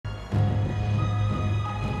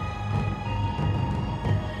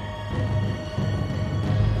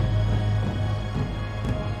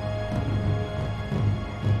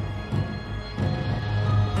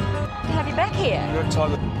here.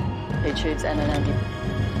 Blue tubes and an anti.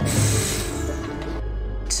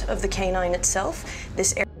 Of the canine itself,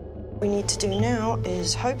 this area. What we need to do now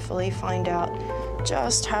is hopefully find out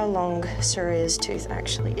just how long Suraya's tooth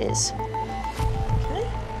actually is. Okay?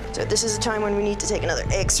 So this is a time when we need to take another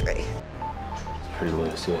X-ray. It's pretty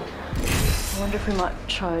loose, yeah. I wonder if we might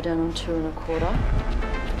try her down on 2 1/4.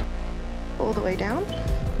 All the way down.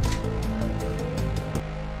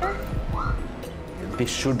 This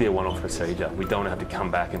should be a one-off procedure. We don't have to come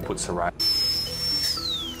back and put Suraya.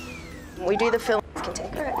 We do the film. Can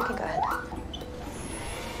take. All right, we can go ahead.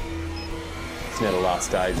 It's now the last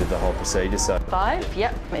stage of the whole procedure, so 5,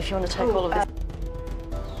 yep. If you want to take all of this.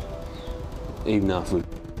 even after we...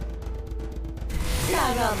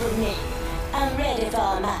 Start off with me. I'm ready for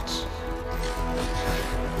a match.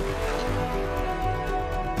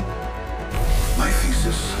 My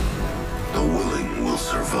thesis, the willing will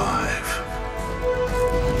survive.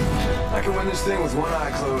 I can win this thing with one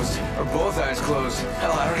eye closed, or both eyes closed.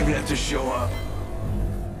 Hell, I don't even have to show up.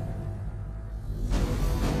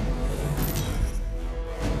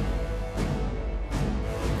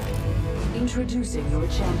 Introducing your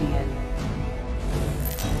champion.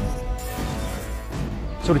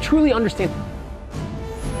 So to truly understand,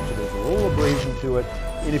 so there's a little abrasion to it,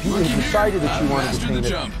 and if you decided that you wanted to paint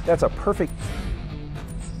it, that's a perfect.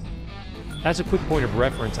 As a quick point of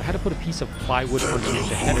reference, I had to put a piece of plywood underneath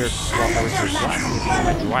the header while I was blasting because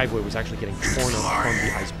my driveway was actually getting torn up from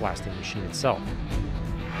the ice blasting machine itself.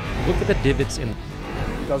 Look at the divots in.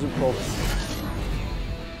 It doesn't pull.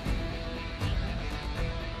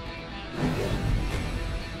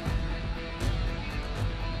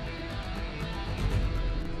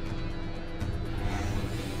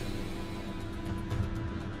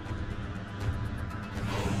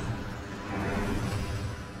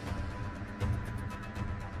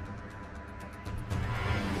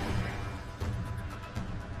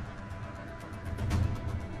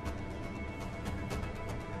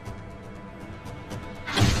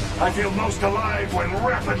 I feel most alive when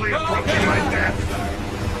rapidly approaching my death.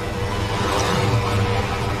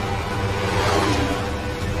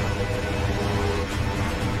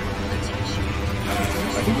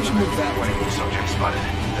 I think we should move that way. Subject spotted.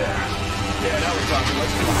 There. Yeah, now we're talking.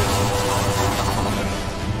 Let's do this.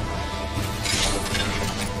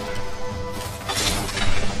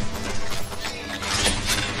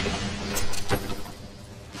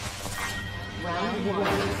 Round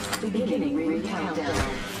 1. Beginning ring countdown.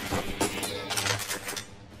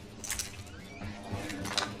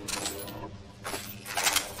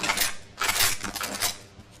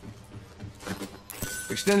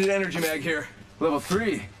 Extended energy mag here. Level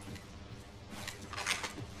 3.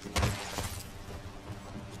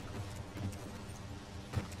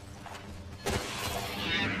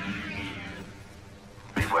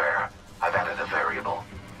 Beware. I've added a variable.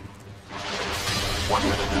 1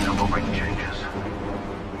 minute until the ring changes.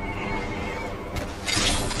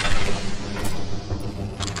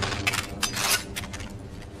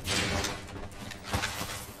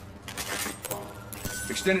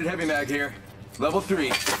 Extended heavy mag here. Level 3.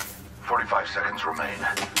 45 seconds remain.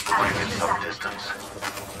 Ring in some distance.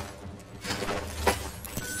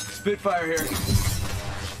 Spitfire here.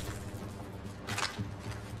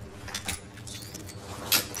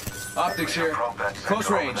 Optics here. Close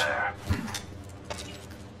range.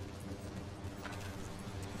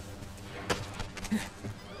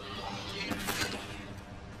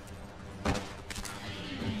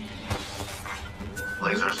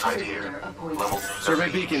 Laser sight here. Level Survey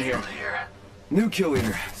beacon here. New kill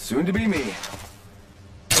leader. Soon to be me.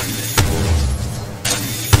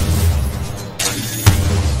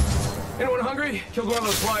 Anyone hungry? Killed one of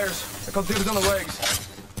those flyers. I called dibs on the legs.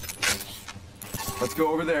 Let's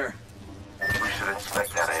go over there. We should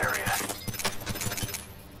inspect that area.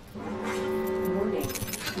 Warning.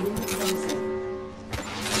 Ring closing.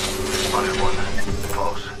 Spotted one.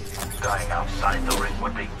 Close. Dying outside the ring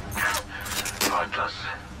would be pointless.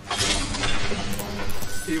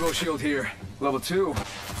 Evo shield here. Level 2.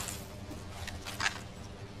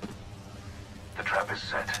 The trap is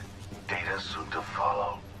set. Data soon to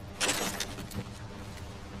follow.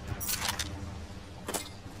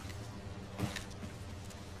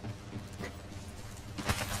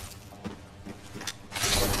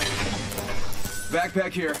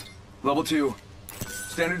 Backpack here. Level 2.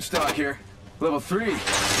 Standard stock here. Level 3. Hear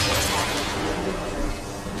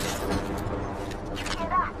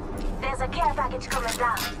that? There's a care package coming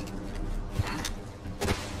down.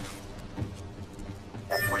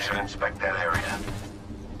 We should inspect that area.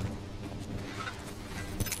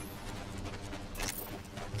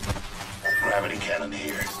 Gravity cannon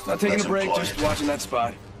here. Not taking Let's a break, employ just it. watching that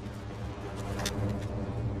spot.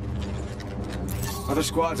 Other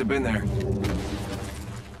squads have been there.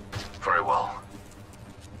 Very well.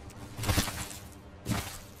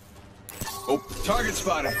 Oh, target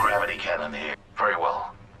spotted. Gravity cannon here. Very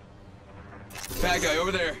well. Bad guy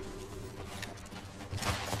over there.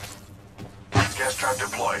 Gas trap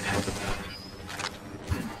deployed.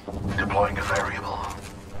 Deploying a variable.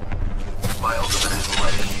 My ultimate is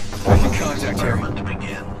ready. Making contact here. Experiment to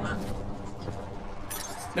begin.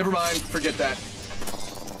 Never mind, forget that.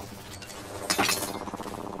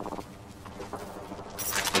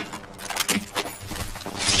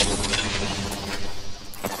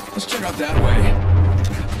 Let's check out that way.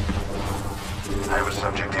 I have a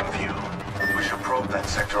subject in view. We should probe that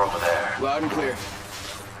sector over there. Loud and clear.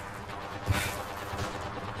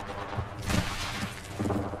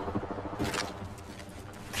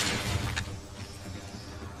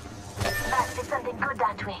 Must be something good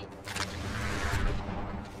that way.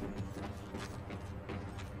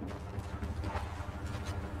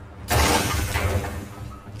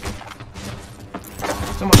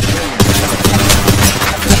 Someone's hitting me.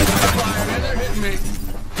 Fire, man, they're hitting me.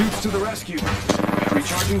 Dukes to the rescue.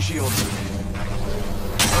 Recharging shields.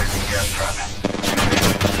 Placing gas trap.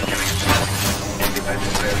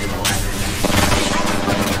 Independent variable.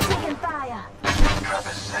 Taking fire. Trap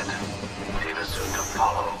is set. Data soon to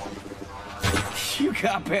follow. You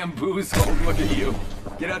got bamboozled. Look at you.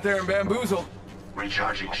 Get out there and bamboozle.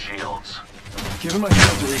 Recharging shields. Give him a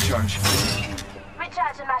shield to recharge.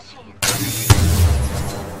 Recharging my shield.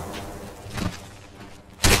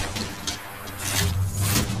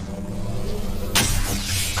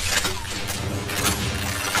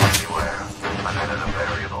 Beware. I'm at a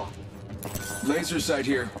variable. Laser sight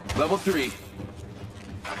here. Level 3.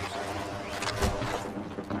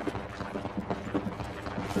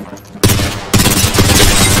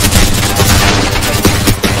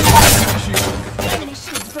 Enemy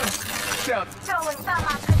shield first. Down. Throwing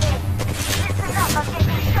thermite grenade. Listen up, I'm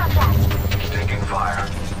getting shot at. Taking fire.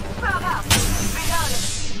 Frog up. Reloading.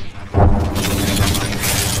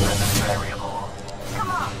 Variable. Come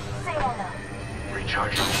on, say hello.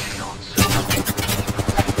 Recharging shields.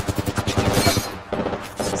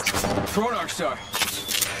 Throw an arc star.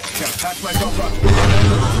 Gotta patch myself up.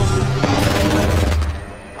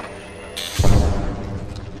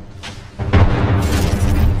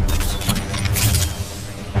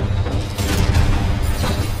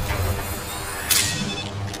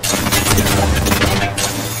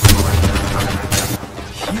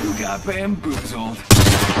 You got bamboozled.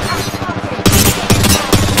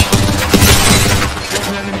 There's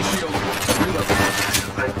an enemy shield. Reload.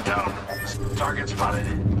 Leg down. Target spotted.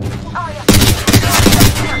 Oh, yeah.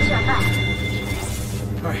 Watch your back.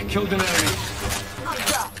 Alright, killed an enemy. Good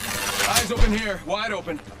job. Eyes open here, wide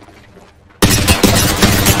open.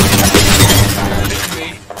 Hit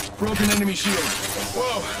me. Broken enemy shield.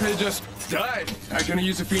 Whoa, they just died. I'm gonna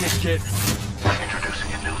use a Phoenix kit.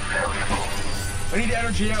 Introducing a new variable. I need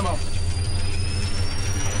energy ammo.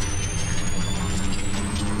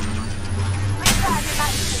 Recharging my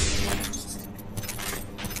shield.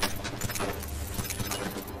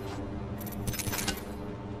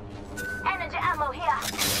 Energy ammo here.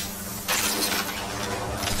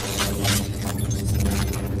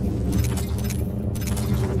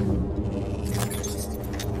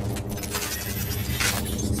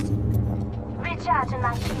 Recharging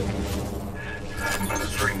my shield.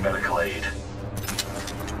 Administering medical aid.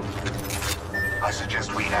 I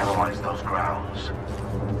suggest we analyze those grounds.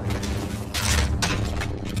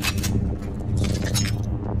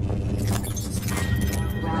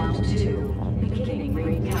 Round 2. Beginning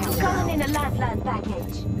ring countdown. Calling in a lifeline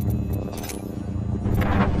package.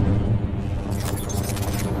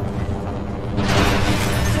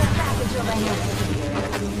 Your package over here.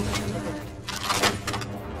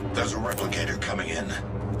 There's a replicator coming in.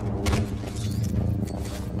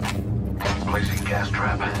 Placing gas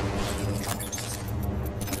trap.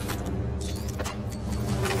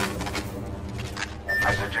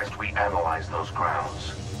 I suggest we analyze those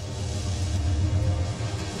grounds.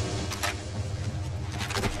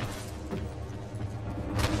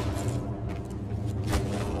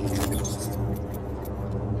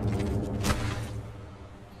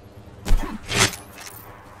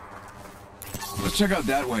 Let's check out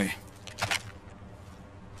that way.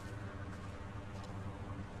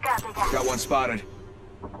 Copy that. Got one spotted.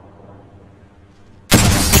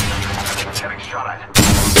 Getting shot at.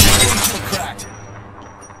 Shield cracked.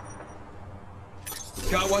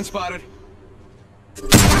 Got one spotted.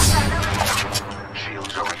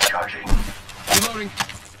 Shields are recharging. Reloading.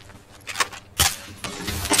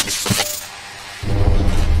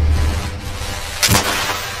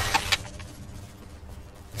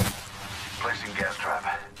 Placing Deploying gas trap.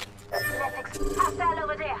 Hostile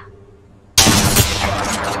over there.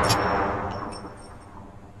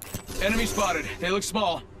 Enemy spotted. They look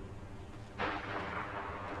small.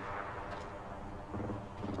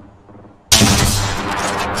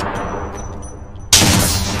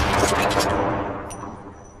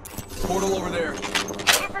 Portal over there.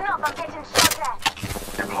 Listen up, I'm getting shot at.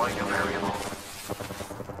 Deploying a variable.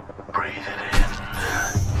 Breathe it in.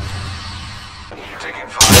 Taking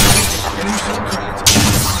fire. Enemy shield cracked.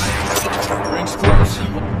 Rings close.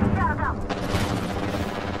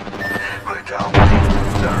 Right down.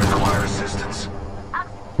 That require assistance. I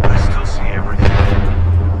still see everything.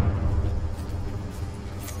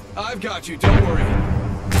 I've got you. Don't worry.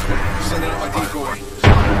 Sending out my decoy.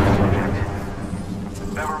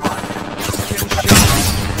 Never mind.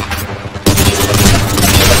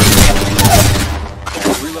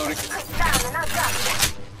 Reloading.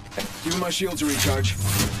 Giving my shields a recharge.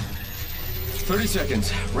 30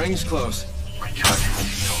 seconds. Rings close. Recharging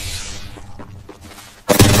shields.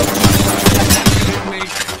 Hit me.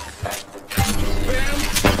 Bam!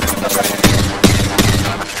 Bang!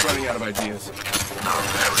 I'm running out of ideas. Not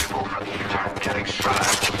variable for the return getting shot.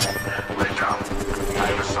 Lay down. I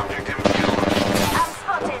have a subject in view. I'm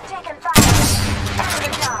spotted, taking fire. Enemy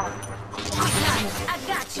down. Nice, I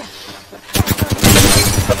gotcha.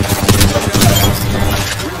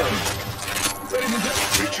 Reloading. Ladies and gentlemen.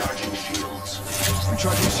 Recharging shields.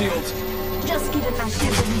 Recharging shields. Just giving my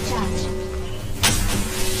shield a recharge.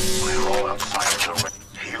 We're all outside of the ring.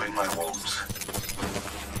 Healing my wounds.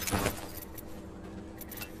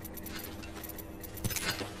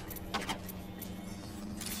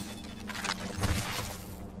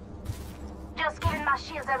 Just giving my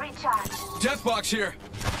shields a recharge. Death box here.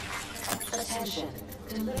 Attention.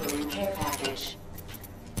 Delivering care package.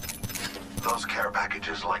 Those care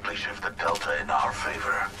packages likely shift the delta in our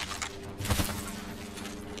favor.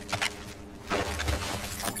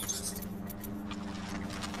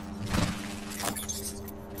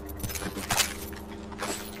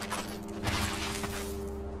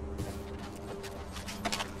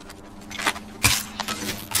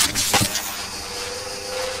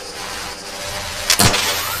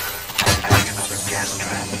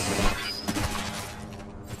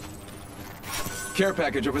 Care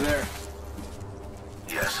package over there.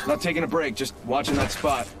 Yes. Not taking a break, just watching that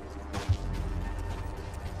spot.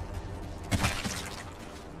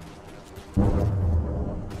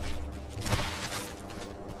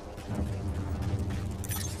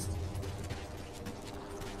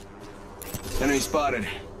 Enemy spotted.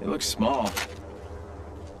 They look small.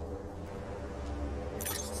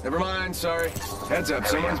 Never mind, sorry. Heads up,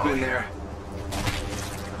 someone's been there.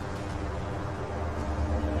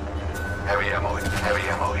 Heavy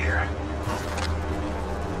ammo here.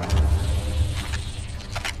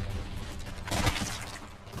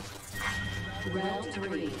 Round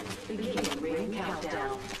 3. Beginning ring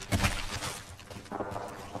countdown.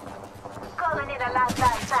 Calling it a last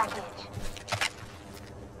line package.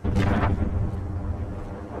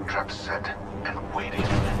 Trap set and waiting.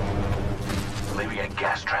 Leaving a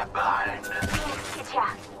gas trap behind. Get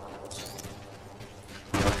here.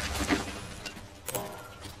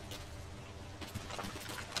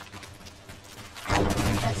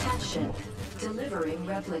 Attention. Delivering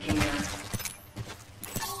replicator.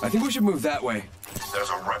 I think we should move that way. There's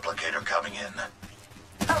a replicator coming in.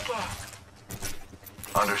 Okay.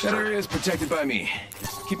 That Understood. area is protected by me.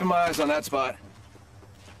 Keeping my eyes on that spot.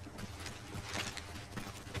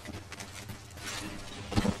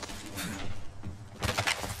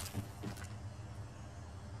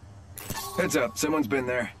 Heads up, someone's been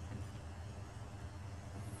there.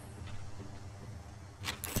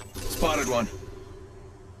 Spotted one.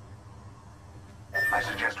 I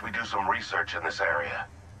suggest we do some research in this area.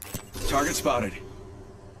 Target spotted.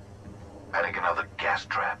 Adding another gas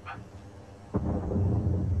trap.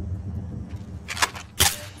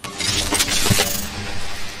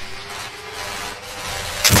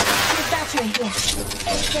 Battery here.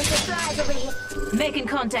 There's supplies over here. Making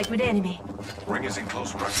contact with enemy. Ring is in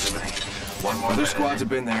close proximity. One more Other minute. squads have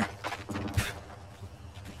been there.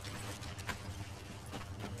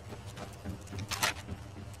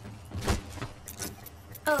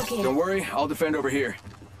 Okay. Don't worry, I'll defend over here.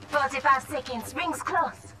 45 seconds. Rings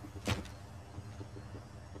close.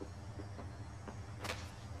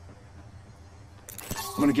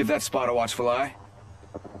 I'm gonna give that spot a watchful eye.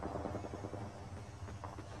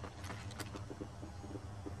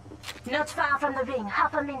 Not far from the ring.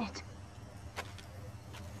 Half a minute.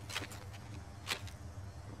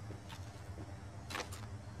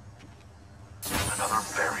 Another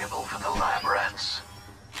variable for the lab rats.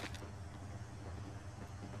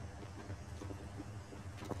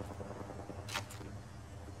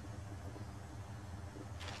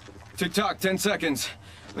 Tick-tock, 10 seconds.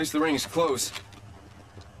 At least the ring's close.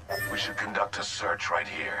 We should conduct a search right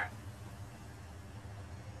here.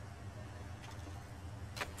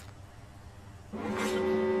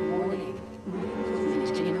 Warning.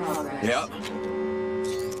 Movement in progress. Yep.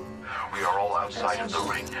 We are all outside of the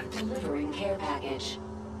ring. Delivering care package.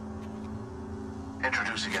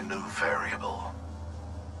 Introducing a new variable.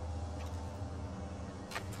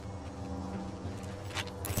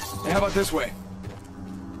 Hey, how about this way?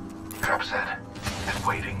 Trap set and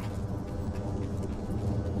waiting.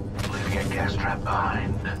 Leaving a gas trap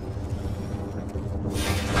behind.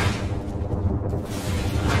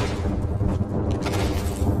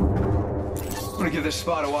 I'm gonna give this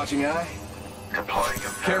spot a watching eye. Deploying a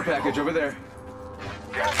Care variable. package over there.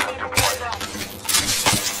 Gas trap deployed.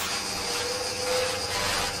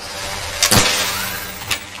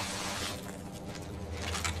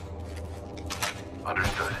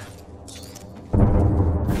 Understood.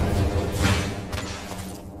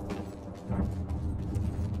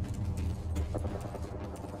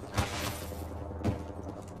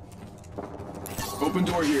 Open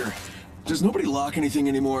door here. Does nobody lock anything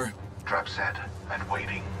anymore? Trap set and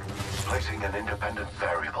waiting. Placing an independent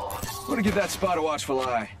variable. I'm gonna give that spot a watchful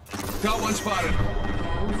eye. Got one spotted.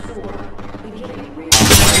 Round 4. Beginning rear.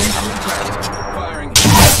 Firing.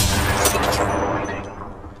 Waiting.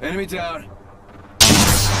 Enemy down.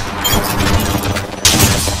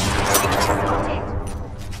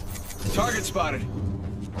 Target spotted.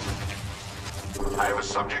 I have a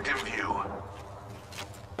subject in view.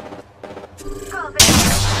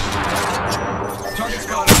 Target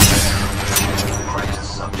spotted. Crisis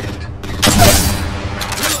subject.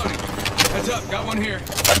 Reloading. Heads up, got one here.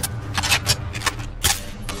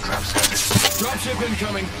 Trap set. Dropship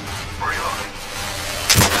incoming. Reloading.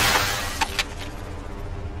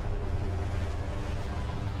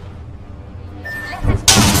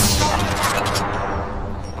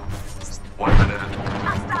 One minute.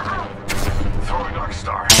 Throwing Dark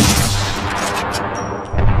Star.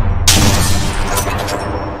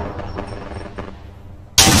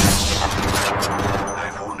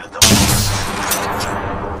 I've wounded them.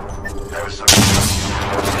 There was something.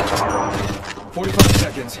 45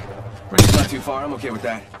 seconds. Range's not too far, I'm okay with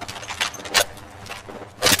that.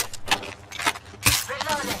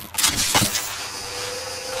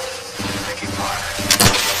 Taking fire.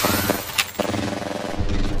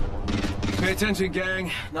 Pay attention,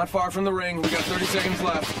 gang. Not far from the ring. We got 30 seconds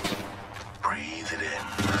left. Breathe it in.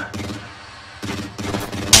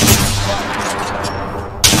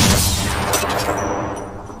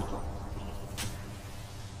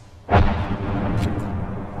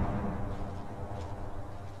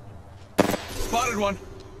 Spotted one.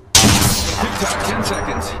 Tick-tock, 10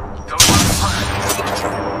 seconds. Don't run fire.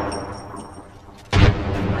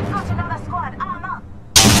 We've got another squad. Arm up.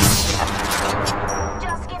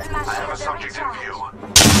 Just getting my I have a shields subject in recharged. view.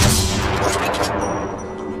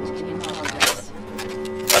 Movement in progress.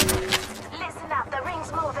 Listen up, the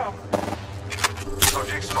ring's moving.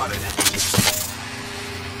 Subject spotted.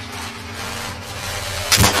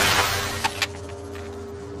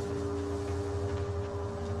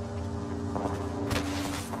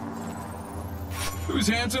 Who's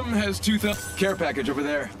handsome has two care package over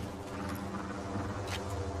there.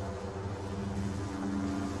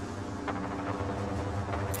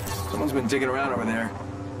 Someone's been digging around over there.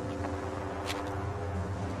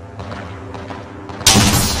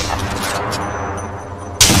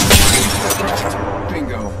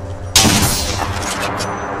 Bingo.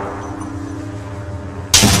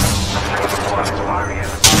 Squad is firing at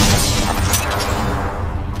us.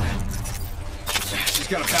 Just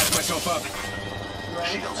gotta patch myself up.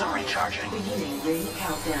 Shields are recharging. Beginning ring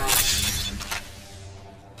countdown.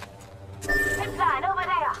 Zip line over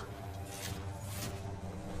there.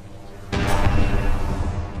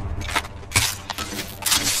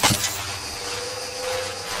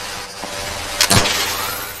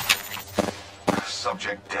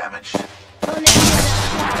 Subject damaged.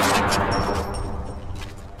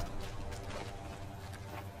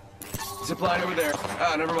 Zipline over there.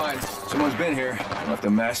 Ah, never mind. Someone's been here. Left a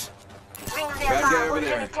mess. Rings Bad guy nearby. over We're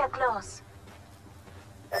there. getting too close.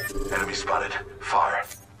 Enemy spotted. Fire.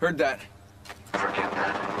 Heard that. Forget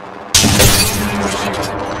that.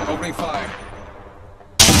 Opening fire.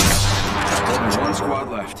 Only one squad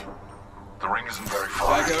left. The ring isn't very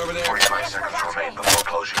far. Bad guy over there. 45 seconds remain before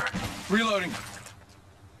closure. Reloading.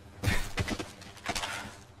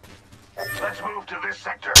 Let's move to this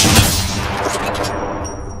sector.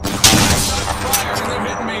 Fire, and they're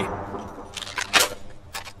hitting me.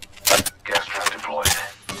 Gas trap deployed.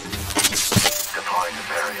 Deploying the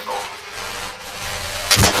variable.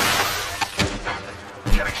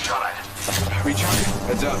 Getting shot at. Recharge.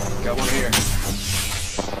 Heads up. Got one here.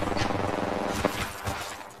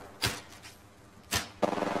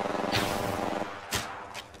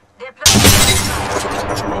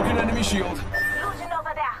 Broken enemy shield. Losing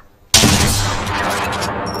over there.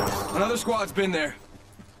 Another squad's been there.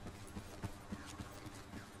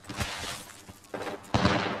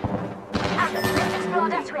 Let's explore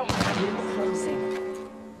that way. Closing.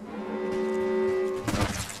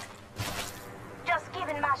 Just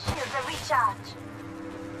giving my shields a recharge.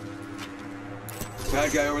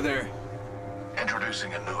 Bad guy over there.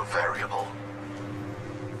 Introducing a new variable.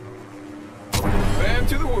 Bam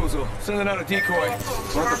to the woozle. Sending out a decoy.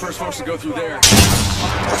 We're not the first folks to go through there.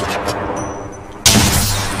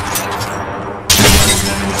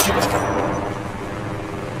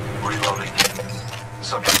 Reloading.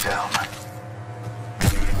 Subject down.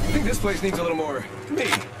 I think this place needs a little more me.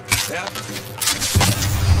 Yeah.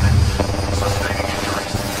 Sustaining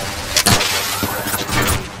injuries.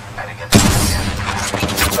 Adding in.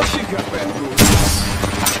 She got bamboozled.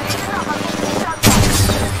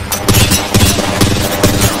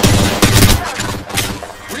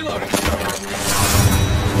 Reloading.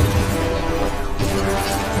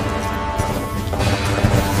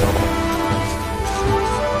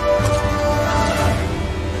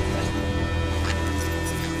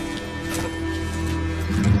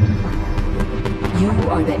 You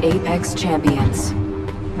are the Apex Champions.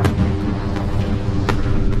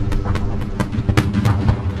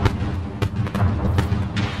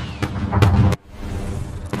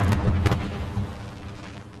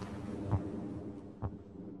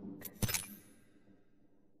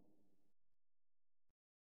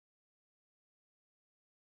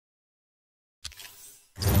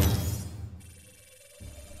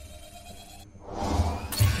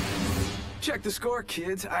 Check the score,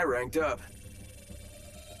 kids. I ranked up.